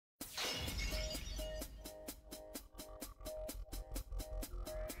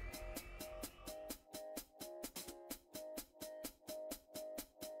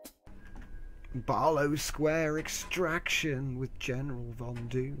Barlow Square extraction with General Von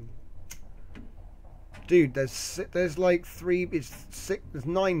Doom. Dude, there's like there's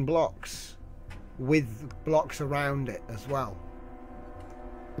 9 blocks with blocks around it as well.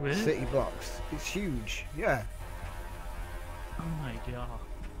 Really? City blocks. It's huge. Yeah. Oh my god.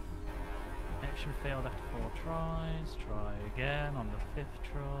 Connection failed after 4 tries. Try again on the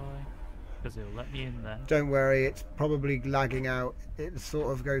 5th try. Because it'll let me in there. Don't worry, it's probably lagging out. It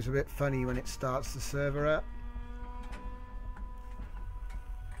sort of goes a bit funny when it starts the server up.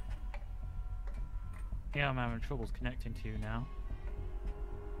 Yeah, I'm having troubles connecting to you now.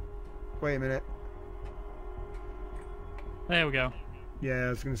 Wait a minute. There we go. Yeah, I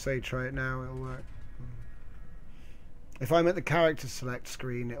was going to say try it now, it'll work. If I'm at the character select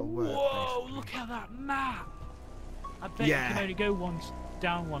screen, it'll work. Whoa, basically. look at that map! I bet you can only go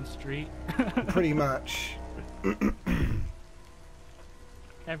down one street. Pretty much.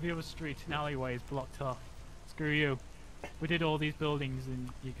 Every other street and alleyway is blocked off. Screw you. We did all these buildings and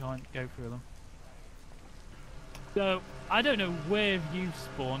you can't go through them. So, I don't know where you've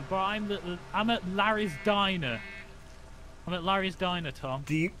spawned, but I'm at Larry's Diner. I'm at Larry's Diner, Tom.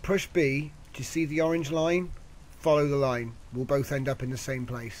 Do you push B? Do you see the orange line? Follow the line. We'll both end up in the same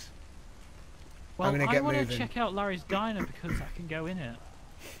place. Well, I'm gonna get I want to moving. check out Larry's Diner because I can go in it.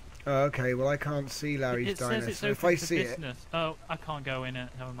 Oh, okay, well I can't see Larry's It Diner, says it's so open if I for see business. Oh, I can't go in it.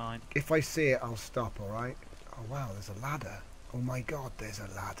 Never mind. If I see it, I'll stop, alright? Oh wow, there's a ladder. Oh my god, there's a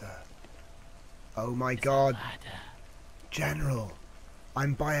ladder. Oh my god. Ladder. General,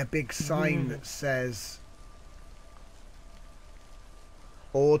 I'm by a big sign that says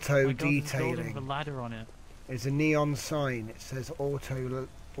auto Oh my God, there's a building detailing. with a ladder on it. There's a neon sign. It says auto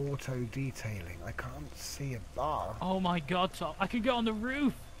detailing. I can't see a bar. Oh my god, Tom. I can get on the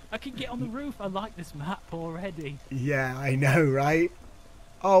roof. I can get on the roof. I like this map already. Yeah, I know, right?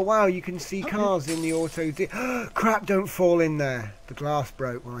 Oh wow, you can see cars in the auto crap, don't fall in there. The glass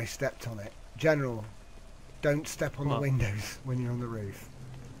broke when I stepped on it. General, don't step on the windows when you're on the roof.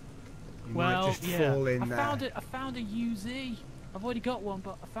 You might just fall in there. I found a UZ. I've already got one,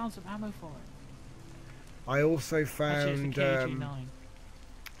 but I found some ammo for it. I also Actually, found it's a KG9.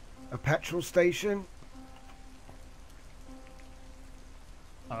 a petrol station.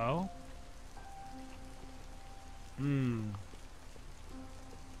 Oh?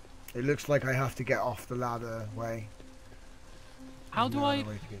 It looks like I have to get off the ladder way. How There's do no I... other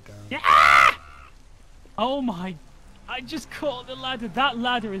way to get down. Yeah! Oh my... I just caught the ladder. That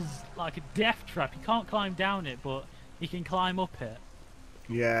ladder is like a death trap. You can't climb down it, but you can climb up it.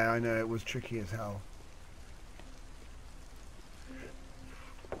 Yeah, I know, it was tricky as hell.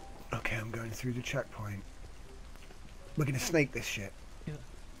 Okay, I'm going through the checkpoint. We're gonna snake this shit.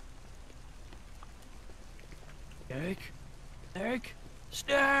 Snake!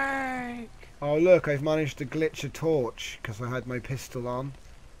 Snake! Oh look, I've managed to glitch a torch because I had my pistol on.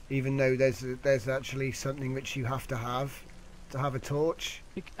 Even though there's actually something which you have to have a torch.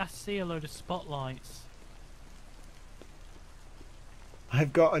 I see a load of spotlights.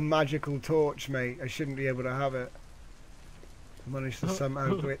 I've got a magical torch, mate. I shouldn't be able to have it. I managed to somehow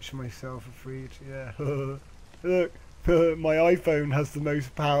glitch myself a free. Yeah. Look, my iPhone has the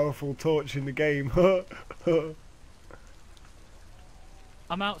most powerful torch in the game.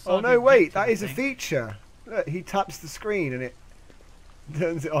 I'm outside. Oh no, wait, that is a feature. Look, he taps the screen and it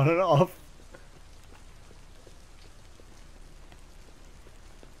turns it on and off.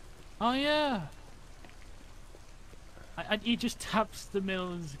 Oh yeah. He just taps the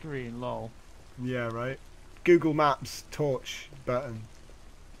middle of the screen, lol. Yeah, right. Google Maps torch button.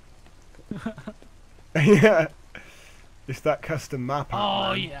 Yeah. It's that custom map.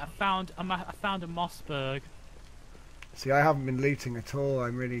 Oh yeah, I found a Mossberg. See, I haven't been looting at all. I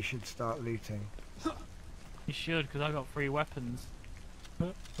really should start looting. You should, because I got 3 weapons.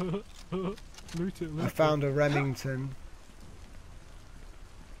 Loot it. I found a Remington.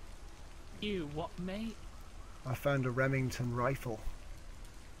 You what, mate? I found a Remington rifle.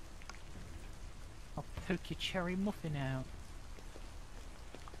 I'll poke your cherry muffin out.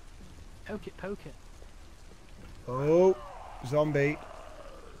 Poke it, poke it. Oh, zombie.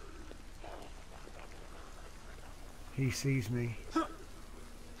 He sees me.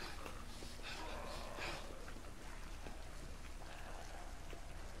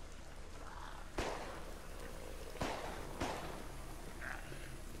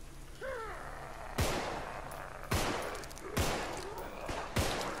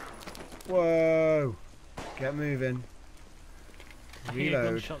 Whoa! Get moving. I hear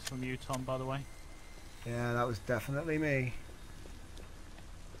Reload. gunshots from you, Tom, by the way. Yeah, that was definitely me.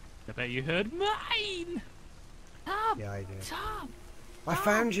 I bet you heard mine! Tom! Yeah, I did. Tom! I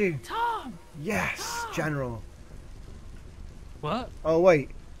found you. Tom! Yes, General. What? Oh wait,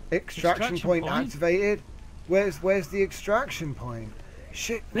 extraction point point? activated. Where's the extraction point?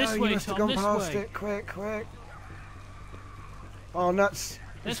 Shit, no, This you way, must have Tom, gone this past way. it. Quick. Oh, nuts.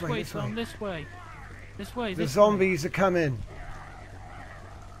 This way, Tom, this way. This way, The this zombies are coming.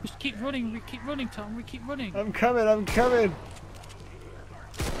 Just keep running, Tom, we keep running. I'm coming.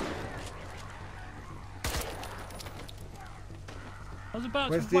 I was about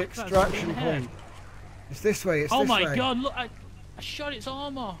Where's to the whack that extraction in the head. point? It's this way, it's Oh this my way. god, look, I shot its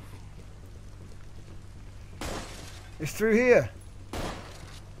arm off. It's through here.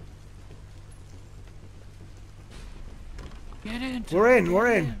 Get in, Tom, We're in.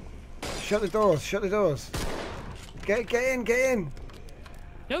 get Shut the doors. Get in.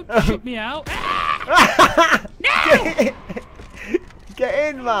 Don't shoot me out. No!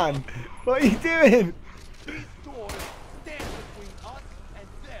 Get in, man. What are you doing?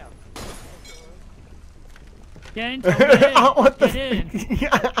 Get in, Tom, get in. What the Get in.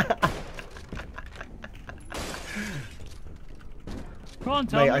 Come on,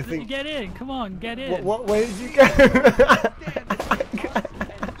 Tom, Mate, I think- get in. Come on, get in. What way did you go?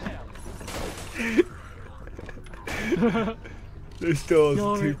 Those doors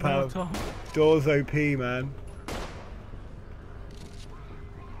are too powerful. Doors OP, man.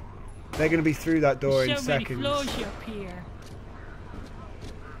 They're going to be through that door in so many seconds. floors up here.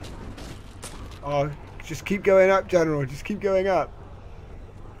 Oh, just keep going up, General. Just keep going up.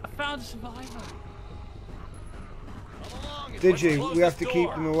 I found a survivor. Did you? We have to keep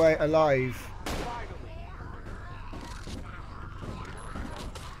them alive.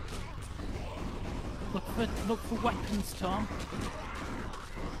 Look for weapons, Tom.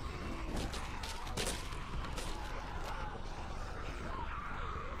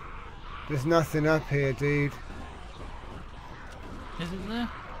 There's nothing up here, dude. Isn't there?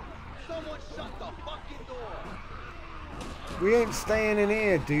 Someone shut the fucking door. We ain't staying in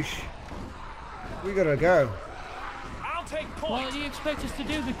here, douche. We gotta go. I'll take What do you expect us to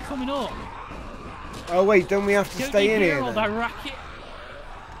do? They're coming up. Oh wait, don't we have to Don't stay you in hear here all then? that racket?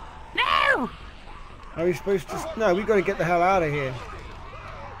 No! Are we supposed to? No, we gotta get the hell out of here.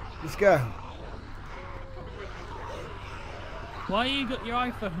 Let's go. Why you got your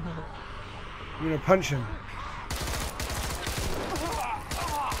iPhone up? I'm gonna punch him.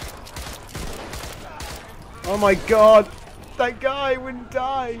 Oh my god! That guy wouldn't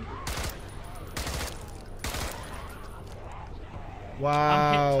die! I'm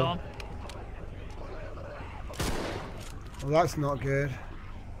Wow. hit, Tom. Well, that's not good.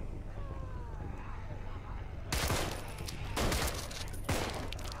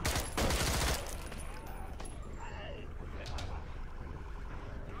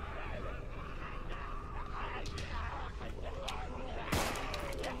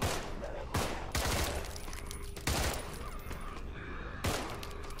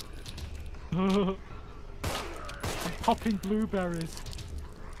 I'm popping blueberries.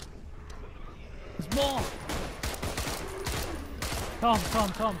 There's more! Tom.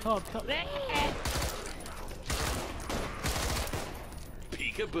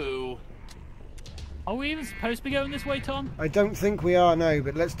 Peekaboo. Are we even supposed to be going this way, Tom? I don't think we are, no,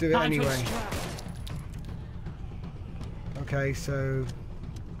 but let's do it Time to anyway. extract. Okay, so...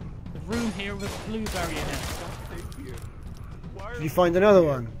 The room here with a blueberry in it. Did you find another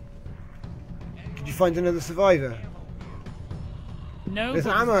one? Did you find another survivor? No, There's but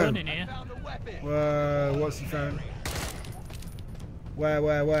there's ammo. a gun in here. Whoa, what's he found? Where?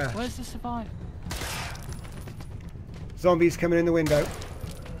 Where's the survivor? Zombies coming in the window.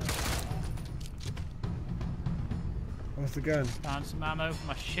 What's the gun? Found some ammo for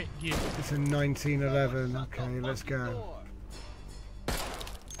my shit gear. It's a 1911. Okay, let's go.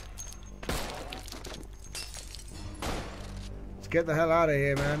 Let's get the hell out of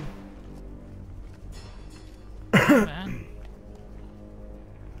here, man. Man.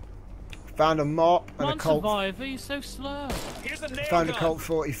 Found a mop and Come a on, Colt. survivor, you're so slow. Here's a nail Found a gun. Colt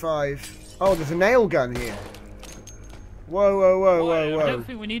 45. Oh, there's a nail gun here. Whoa. I don't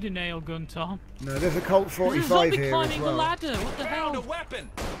think we need a nail gun, Tom. No, there's a Colt There's a 45 zombie here as climbing the well. ladder. What the Found a hell? weapon.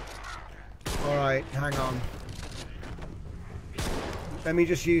 Alright, hang on. Let me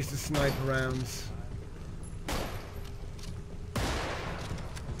just use the sniper rounds.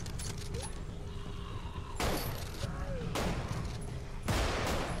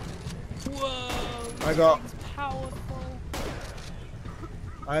 Whoa. I got... It's powerful.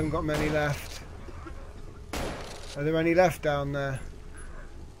 I haven't got many left. Are there any left down there?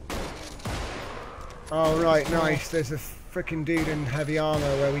 Oh right, nice. There's a frickin' dude in heavy armor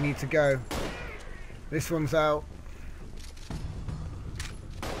where we need to go. This one's out.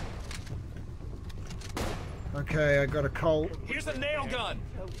 Okay, I got a Colt. Here's a nail gun.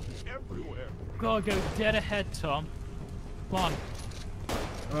 Everywhere. Gotta go dead ahead, Tom. Come on.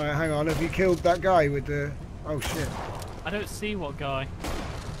 Alright, hang on. Have you killed that guy with the... Oh, shit. I don't see what guy.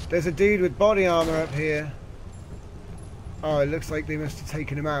 There's a dude with body armor up here. Oh, it looks like they must have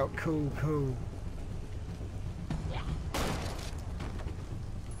taken him out. Cool, cool.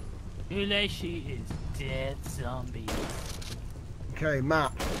 Ulashi is dead zombies. Okay,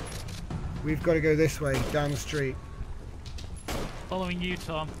 map. We've got to go this way, down the street. Following you,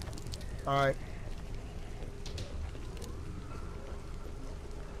 Tom. Alright.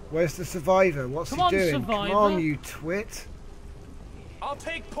 Where's the survivor? What's Come he on, doing? survivor. Come on, you twit. I'll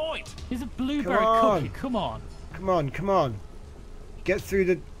take point. He's a blueberry Come on. cookie. Come on. Come on, come on. Get through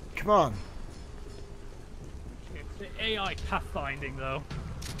the... Come on. The AI pathfinding, though.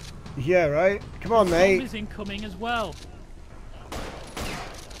 Yeah, right? Come on, mate. Zombies incoming as well.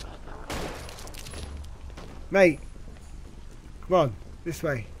 Mate. Come on. This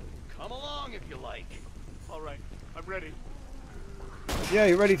way. Come along if you like. All right, I'm ready. Yeah,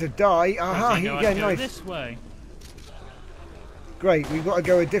 you're ready to die. Aha, Does he know yeah, how to go nice. this way. Great, we've got to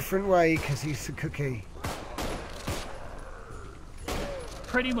go a different way because he's a cookie.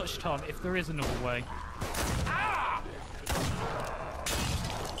 Pretty much, Tom, if there is another way. Ah!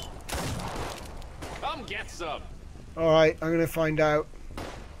 Come get some. Alright, I'm going to find out.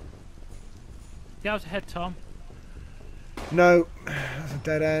 Get out ahead, Tom. No, that's a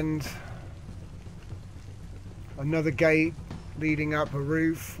dead end. Another gate leading up a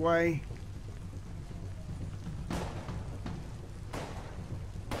roof way.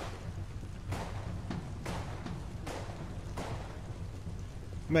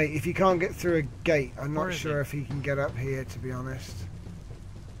 Mate, if you can't get through a gate, I'm Where not is sure it? if he can get up here, to be honest.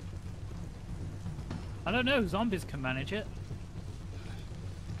 I don't know. Zombies can manage it.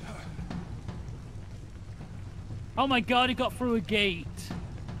 Oh my god, he got through a gate.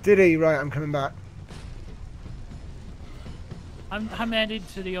 Did he? Right, I'm coming back. I'm headed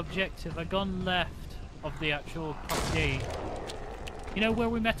to the objective. I've gone left of the actual gate. You know where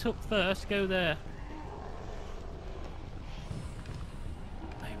we met up first? Go there.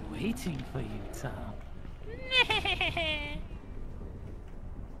 I'm waiting for you, Tom.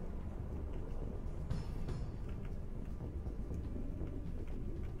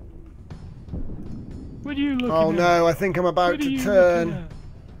 What are you looking Oh at? no, I think I'm about What are to you turn. looking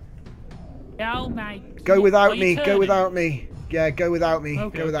at? Oh my... Go Are without you me, go turning? without me. Yeah, go without me,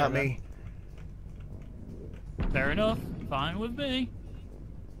 Okay, go without okay, me. Fair enough. Fine with me.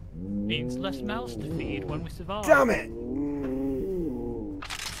 Means less mouths to feed when we survive. Damn it!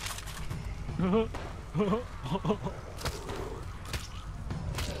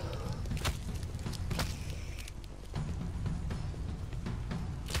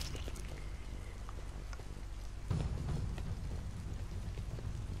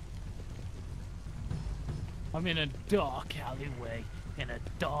 I'm in a dark alleyway, in a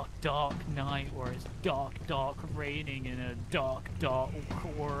dark, dark night where it's dark, dark raining in a dark, dark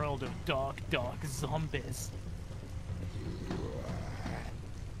world of dark, dark zombies.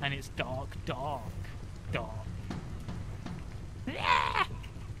 And it's dark, dark, dark.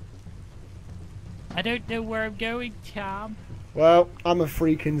 I don't know where I'm going, Tom. Well, I'm a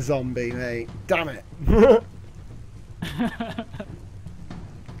freaking zombie, mate. Damn it.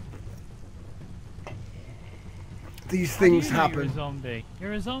 These things How do you know happen. You're a zombie.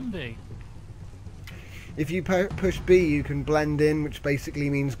 You're a zombie. If you push B, you can blend in, which basically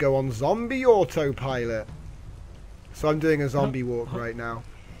means go on zombie autopilot. So I'm doing a zombie walk right now.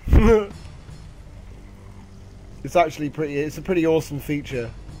 It's actually pretty. It's a pretty awesome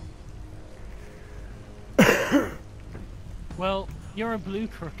feature. Well, you're a blue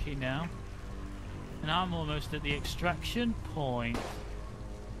cookie now. And I'm almost at the extraction point.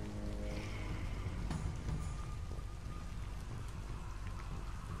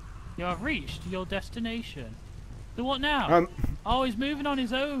 You have reached your destination. So what now? Oh, he's moving on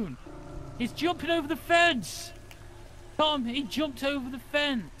his own. He's jumping over the fence. Tom, he jumped over the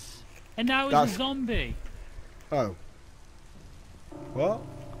fence. And now he's a zombie. Oh. What?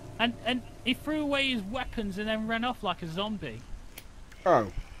 And he threw away his weapons and then ran off like a zombie. Oh.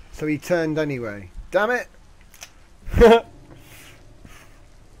 So he turned anyway. Damn it.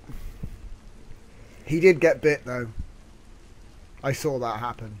 He did get bit though. I saw that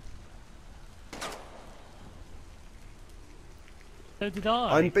happen. So did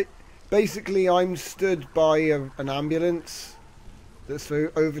I. Basically, I'm stood by an ambulance that's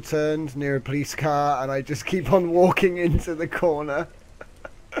overturned near a police car, and I just keep on walking into the corner.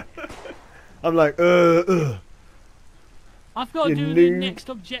 I'm like, I've got to do the next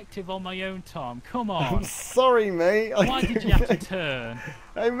objective on my own, Tom. Come on. I'm sorry, mate. Why did you have to turn?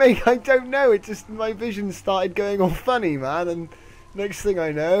 Hey, mate, I don't know. It just, my vision started going all funny, man. And next thing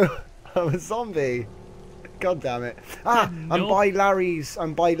I know, I'm a zombie. God damn it. Ah, I'm by Larry's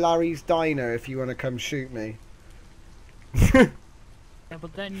diner if you want to come shoot me. Yeah,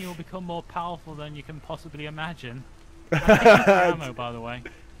 but then you'll become more powerful than you can possibly imagine. I think you for ammo, by the way.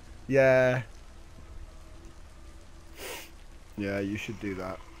 Yeah. Yeah, you should do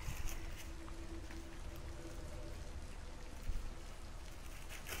that.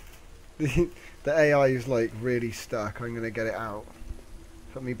 The AI is like really stuck. I'm gonna get it out.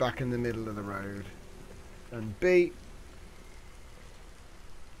 Put me back in the middle of the road. And B.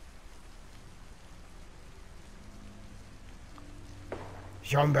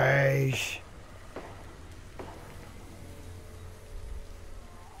 Zombies.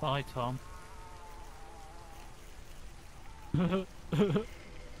 Bye, Tom.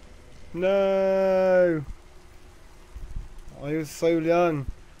 No. I was so young.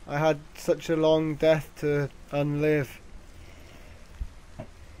 I had such a long death to unlive.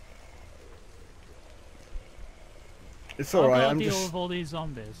 It's alright, I'm just... with all these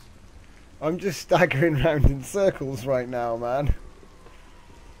zombies. I'm just staggering around in circles right now, man.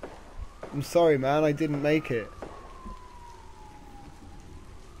 I'm sorry, man, I didn't make it.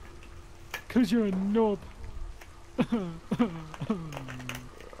 'Cause you're a knob.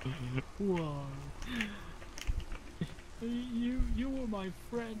 Why? You were my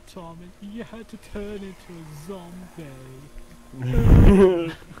friend, Tom, and you had to turn into a zombie.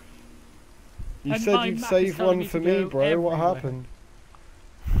 You said you'd save one for me, bro. Everywhere. What happened?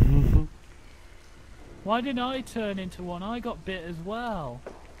 Why didn't I turn into one? I got bit as well.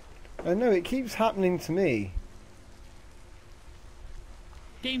 I know, it keeps happening to me.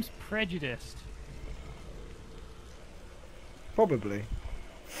 Game's prejudiced. Probably.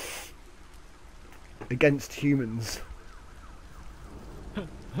 Against humans.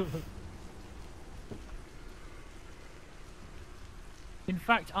 In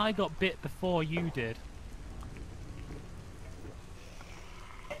fact, I got bit before you did.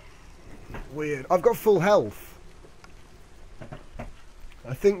 Weird. I've got full health.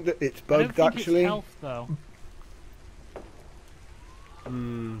 I think that it's bugged, I don't think actually. It's health, though.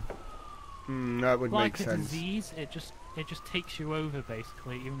 That would like make a sense. Disease, it just takes you over,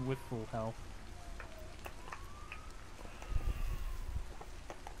 basically, even with full health.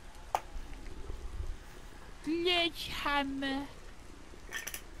 Sledgehammer.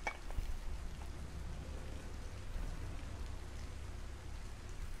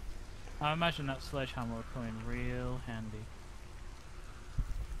 I imagine that sledgehammer will come in real handy.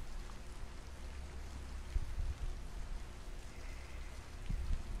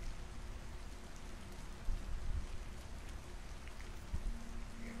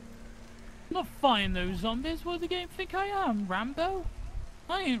 I'm not fighting those zombies. What do the game think I am? Rambo?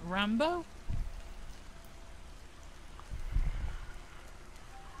 I ain't Rambo.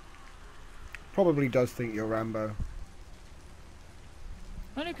 Probably does think you're Rambo.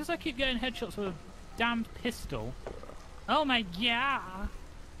 Only because I keep getting headshots with a damned pistol. Oh my god!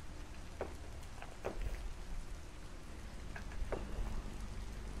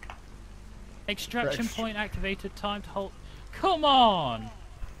 Extraction point activated. Time to hold. Come on!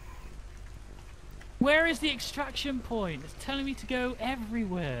 Where is the extraction point? It's telling me to go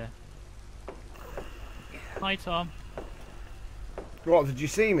everywhere. Hi, Tom. What, did you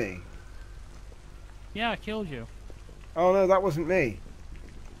see me? Yeah, I killed you. Oh no, that wasn't me.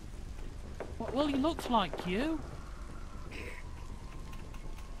 Well, he looks like you.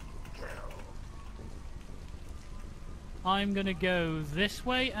 I'm gonna go this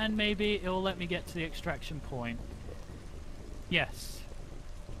way and maybe it'll let me get to the extraction point. Yes.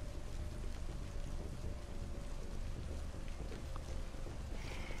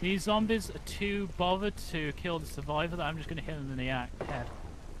 These zombies are too bothered to kill the survivor that I'm just gonna hit them in the head.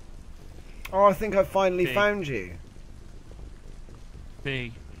 Oh, I think I finally found you.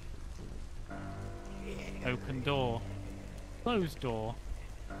 B. Open door. Closed door.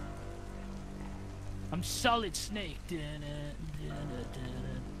 I'm Solid Snake.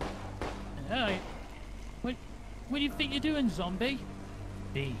 Alright. What do you think you're doing, zombie?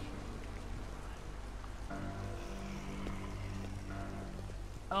 B.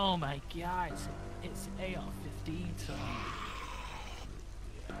 Oh my god, it's an AR-15 time.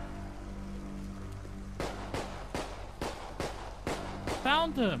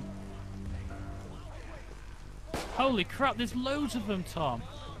 Found them! Holy crap, there's loads of them, Tom.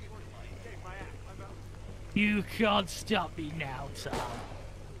 You can't stop me now, Tom.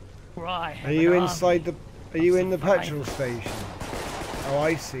 Right. Are you inside the Are you in the petrol station? Oh,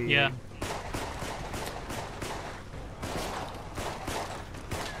 I see. Yeah. You.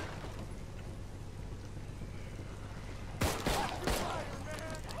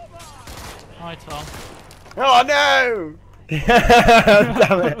 Hi, Tom. Oh no!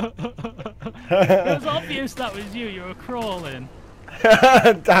 Damn it! It was obvious that was you. You were crawling.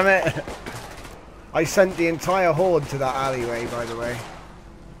 Damn it! I sent the entire horde to that alleyway, by the way.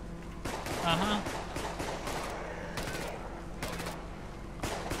 Uh-huh.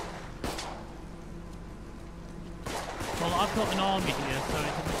 Well, I've got an army here, so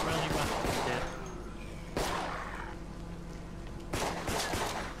it doesn't really matter.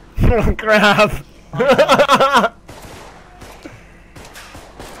 Oh, crap!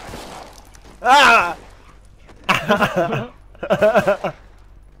 Ah!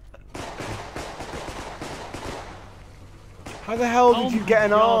 How the hell did you get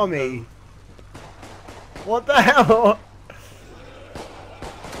an army? What the hell?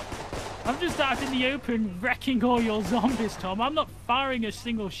 I'm just out in the open wrecking all your zombies, Tom. I'm not firing a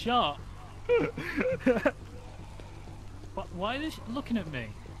single shot. Why are they looking at me?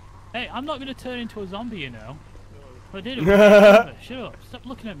 Hey, I'm not going to turn into a zombie, you know. If I did it, shut up. Stop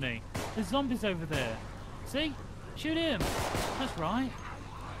looking at me. There's zombies over there. See? Shoot him. That's right.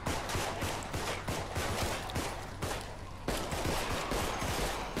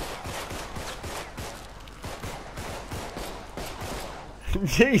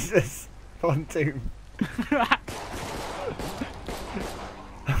 Jesus. On Doom.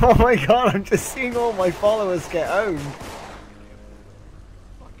 Oh my god, I'm just seeing all my followers get owned.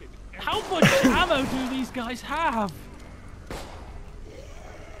 How much ammo do these guys have?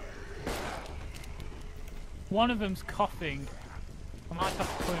 One of them's coughing. I might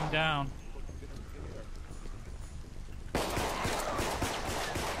have to put him down.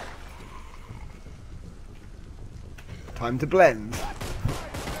 Time to blend.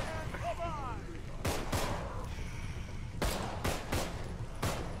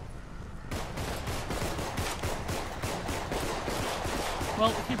 Well,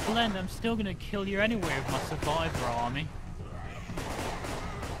 if you blend, I'm still gonna kill you anyway with my survivor army.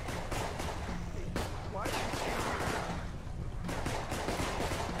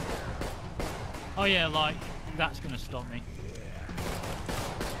 Oh yeah, like, that's gonna stop me.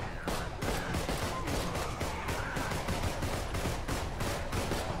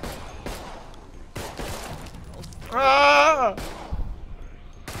 Ah!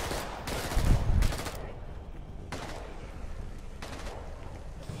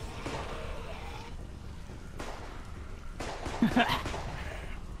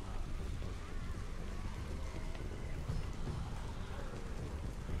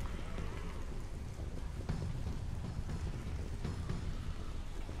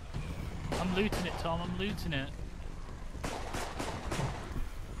 I'm looting it, Tom, I'm looting it.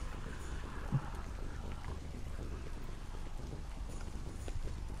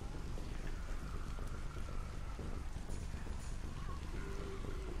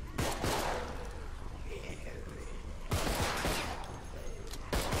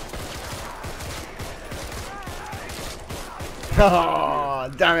 Oh,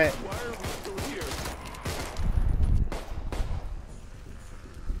 damn it.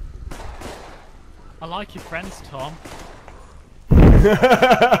 I like your friends, Tom.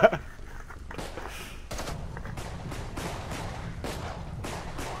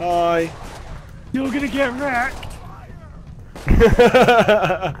 Hi. You're gonna get wrecked!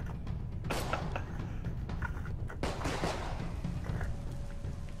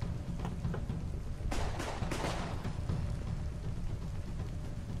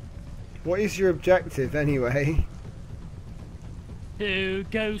 What is your objective anyway? To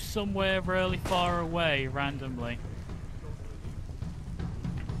go somewhere really far away randomly.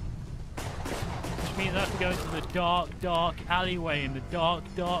 Which means I have to go into the dark, dark alleyway in the dark,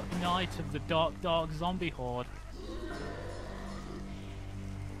 dark night of the dark, dark zombie horde.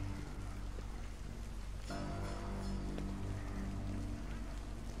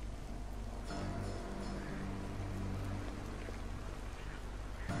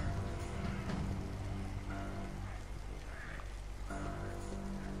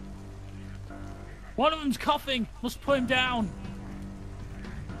 One of them's coughing! Must put him down!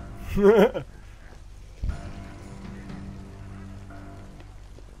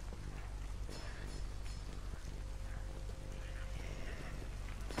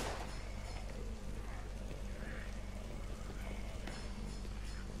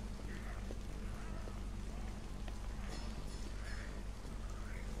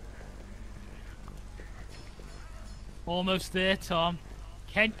 Almost there, Tom.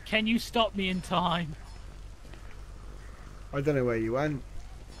 Can you stop me in time? I don't know where you went.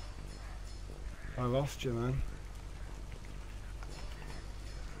 I lost you, man.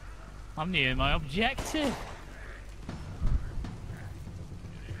 I'm near my objective.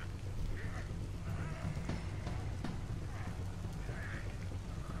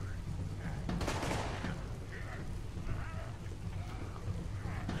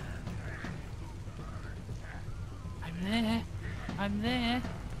 I'm there.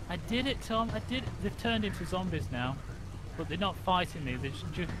 I did it, Tom. I did it. They've turned into zombies now, but they're not fighting me.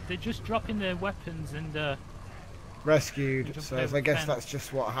 They're just dropping their weapons and rescued. So I guess that's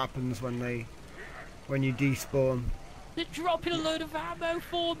just what happens when you despawn. They're dropping a load of ammo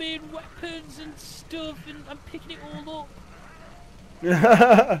for me and weapons and stuff, and I'm picking it all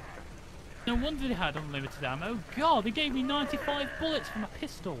up. No wonder they had unlimited ammo. God, they gave me 95 bullets for my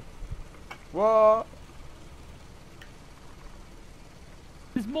pistol. What?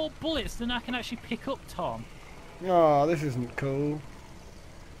 There's more bullets than I can actually pick up, Tom. Oh, this isn't cool.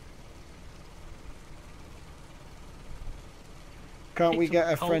 Can't we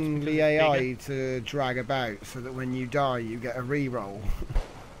get a friendly AI to drag about so that when you die you get a reroll?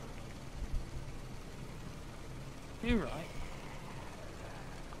 You're right.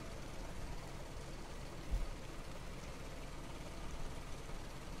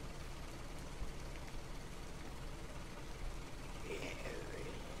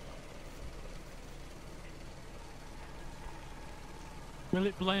 Will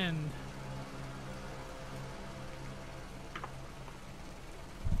it blend?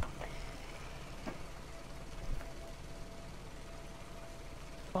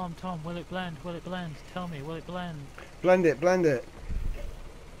 Tom, will it blend? Will it blend? Tell me, will it blend? Blend it, blend it.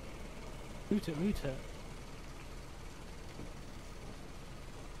 Loot it, loot it.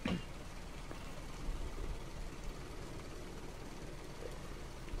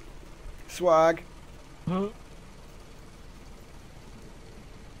 Swag. If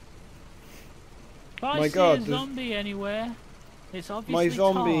I see a zombie anywhere, it's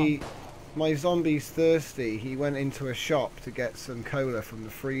obviously my zombie's thirsty. He went into a shop to get some cola from the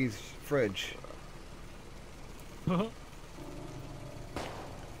fridge. And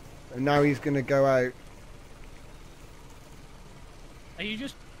now he's going to go out. Are you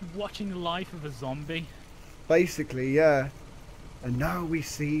just watching the life of a zombie? Basically, yeah. And now we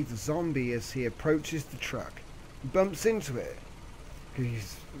see the zombie as he approaches the truck. He bumps into it because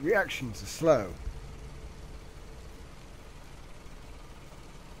his reactions are slow.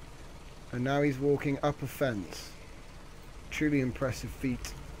 And now he's walking up a fence. Truly impressive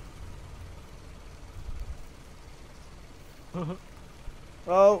feat.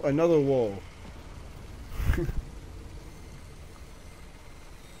 Oh, another wall.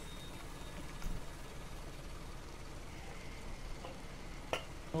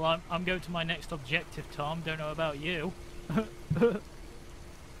 Well, I'm going to my next objective, Tom. Don't know about you.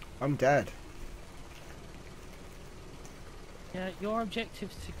 I'm dead. Yeah, your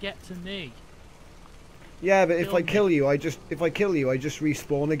objective's to get to me. Yeah, but if I kill you, I just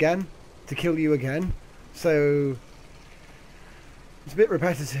respawn again to kill you again. So it's a bit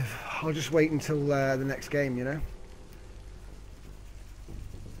repetitive. I'll just wait until the next game, you know.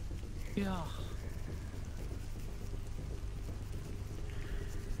 Yeah.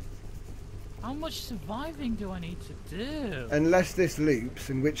 How much surviving do I need to do? Unless this loops,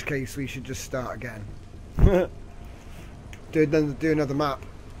 in which case we should just start again. Do another map.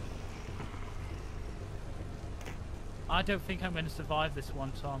 I don't think I'm going to survive this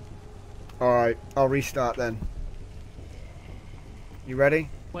one, Tom. Alright, I'll restart then. You ready?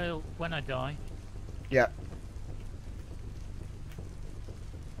 Well, when I die. Yeah.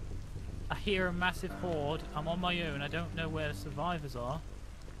 I hear a massive horde. I'm on my own. I don't know where the survivors are.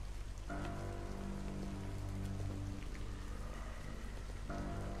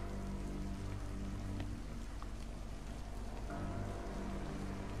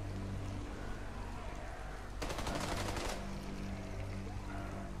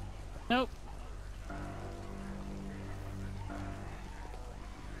 Nope.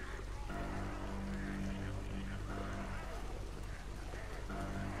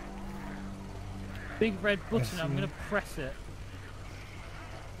 Big red button, I'm going to press it.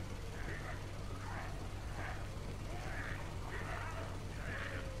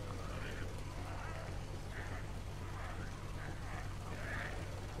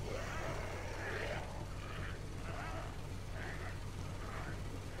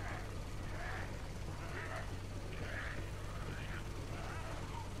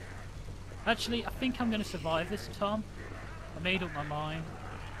 Actually, I think I'm going to survive this, Tom. I made up my mind.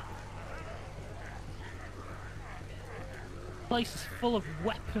 The place is full of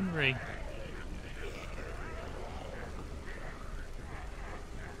weaponry.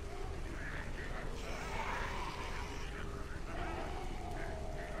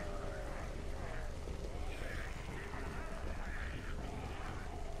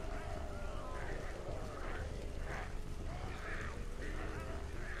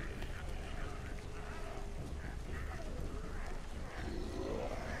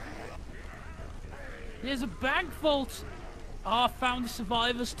 There's a bank vault! Oh, I found the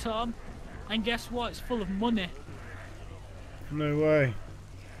survivors, Tom. And guess what? It's full of money. No way.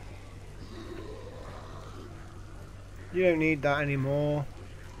 You don't need that anymore.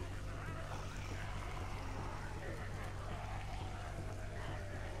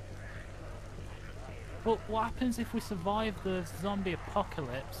 But what happens if we survive the zombie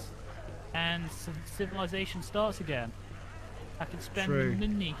apocalypse and civilization starts again? I can spend True. the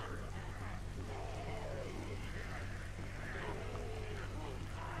money.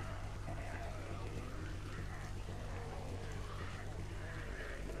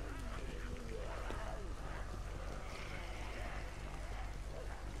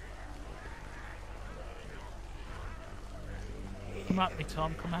 Come at me,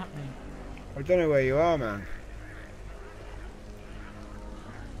 Tom, come at me. I don't know where you are, man.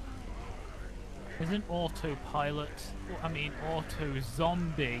 Isn't autopilot, I mean auto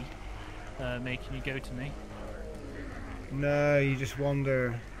zombie, making you go to me? No, you just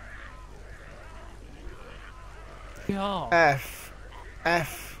wander. God. F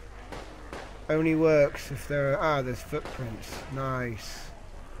only works if there are there's footprints. Nice.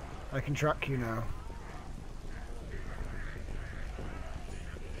 I can track you now.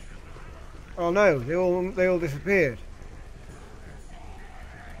 Oh no, they all disappeared.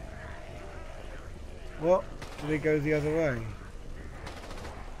 What? Did they go the other way?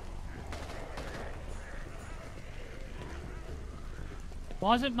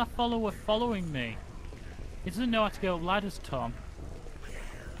 Why isn't my follower following me? He doesn't know how to go up ladders, Tom.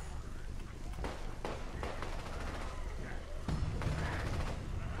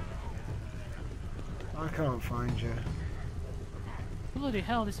 I can't find you. Bloody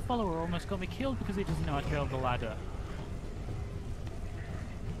hell, this follower almost got me killed because he doesn't know how to go up the ladder.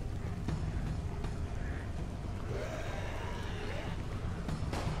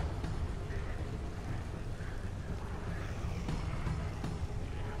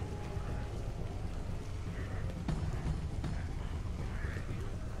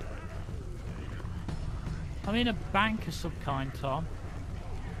 I'm in a bank of some kind, Tom.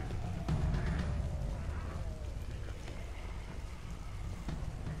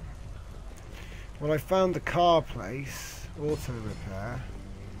 Well, I found the car place, auto repair.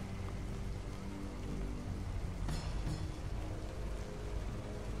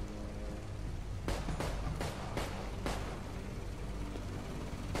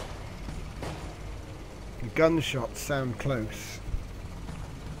 The gunshots sound close.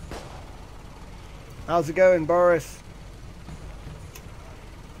 How's it going, Boris?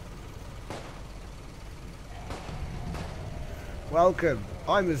 Welcome.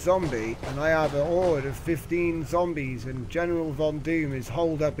 I'm a zombie, and I have a horde of 15 zombies, and General Von Doom is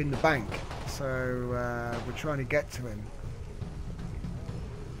holed up in the bank. So, we're trying to get to him.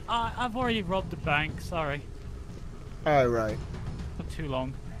 I've already robbed the bank, sorry. Oh, right. Not too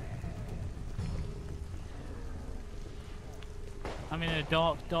long. I'm in a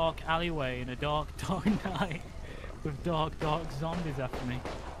dark, dark alleyway in a dark, dark night with dark, dark zombies after me.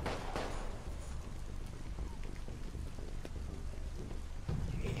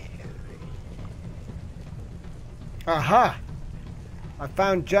 Aha! I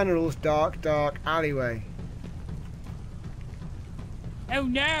found General's dark, dark alleyway. Oh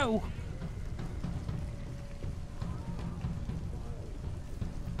no!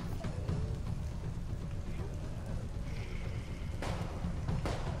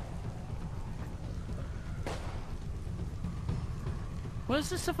 Where's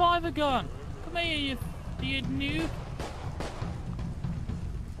the survivor gone? Come here, you noob.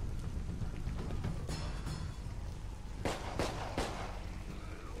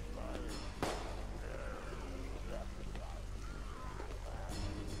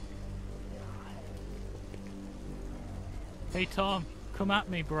 Hey Tom, come at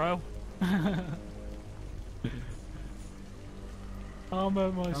me, bro. I'm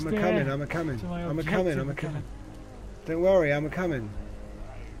almost there. I'm a coming. Don't worry, I'm a coming.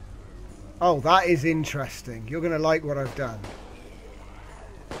 Oh, that is interesting. You're going to like what I've done.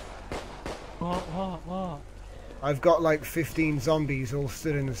 What? I've got like 15 zombies all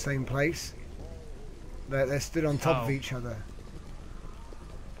stood in the same place. They're stood on top of each other.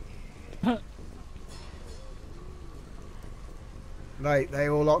 Like, they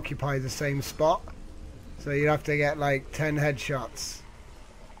all occupy the same spot. So you have to get like 10 headshots.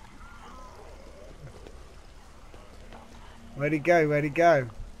 Where'd he go? Where'd he go?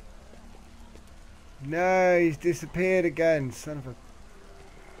 No, he's disappeared again, son of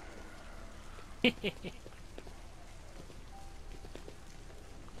a...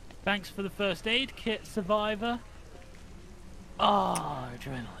 Thanks for the first aid kit, survivor. Oh,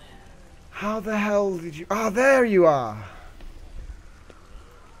 adrenaline. How the hell did you... Ah, there you are.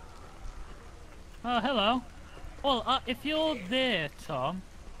 Oh, hello. Well, if you're there, Tom,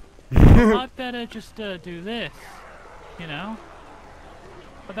 well, I'd better just do this, you know?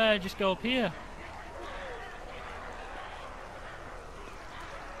 I better just go up here.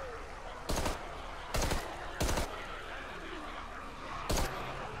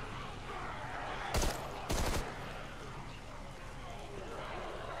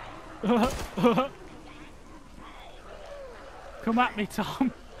 Come at me,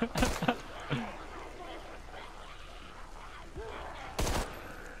 Tom.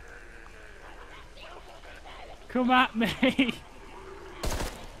 Come at me.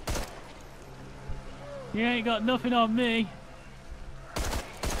 You ain't got nothing on me.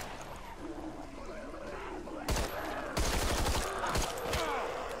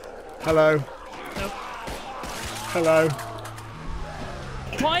 Hello. Nope. Hello.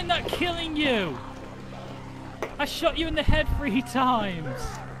 Why am I killing you? I shot you in the head 3 times.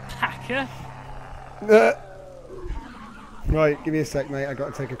 Packer. Right, give me a sec, mate. I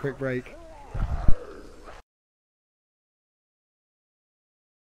got to take a quick break.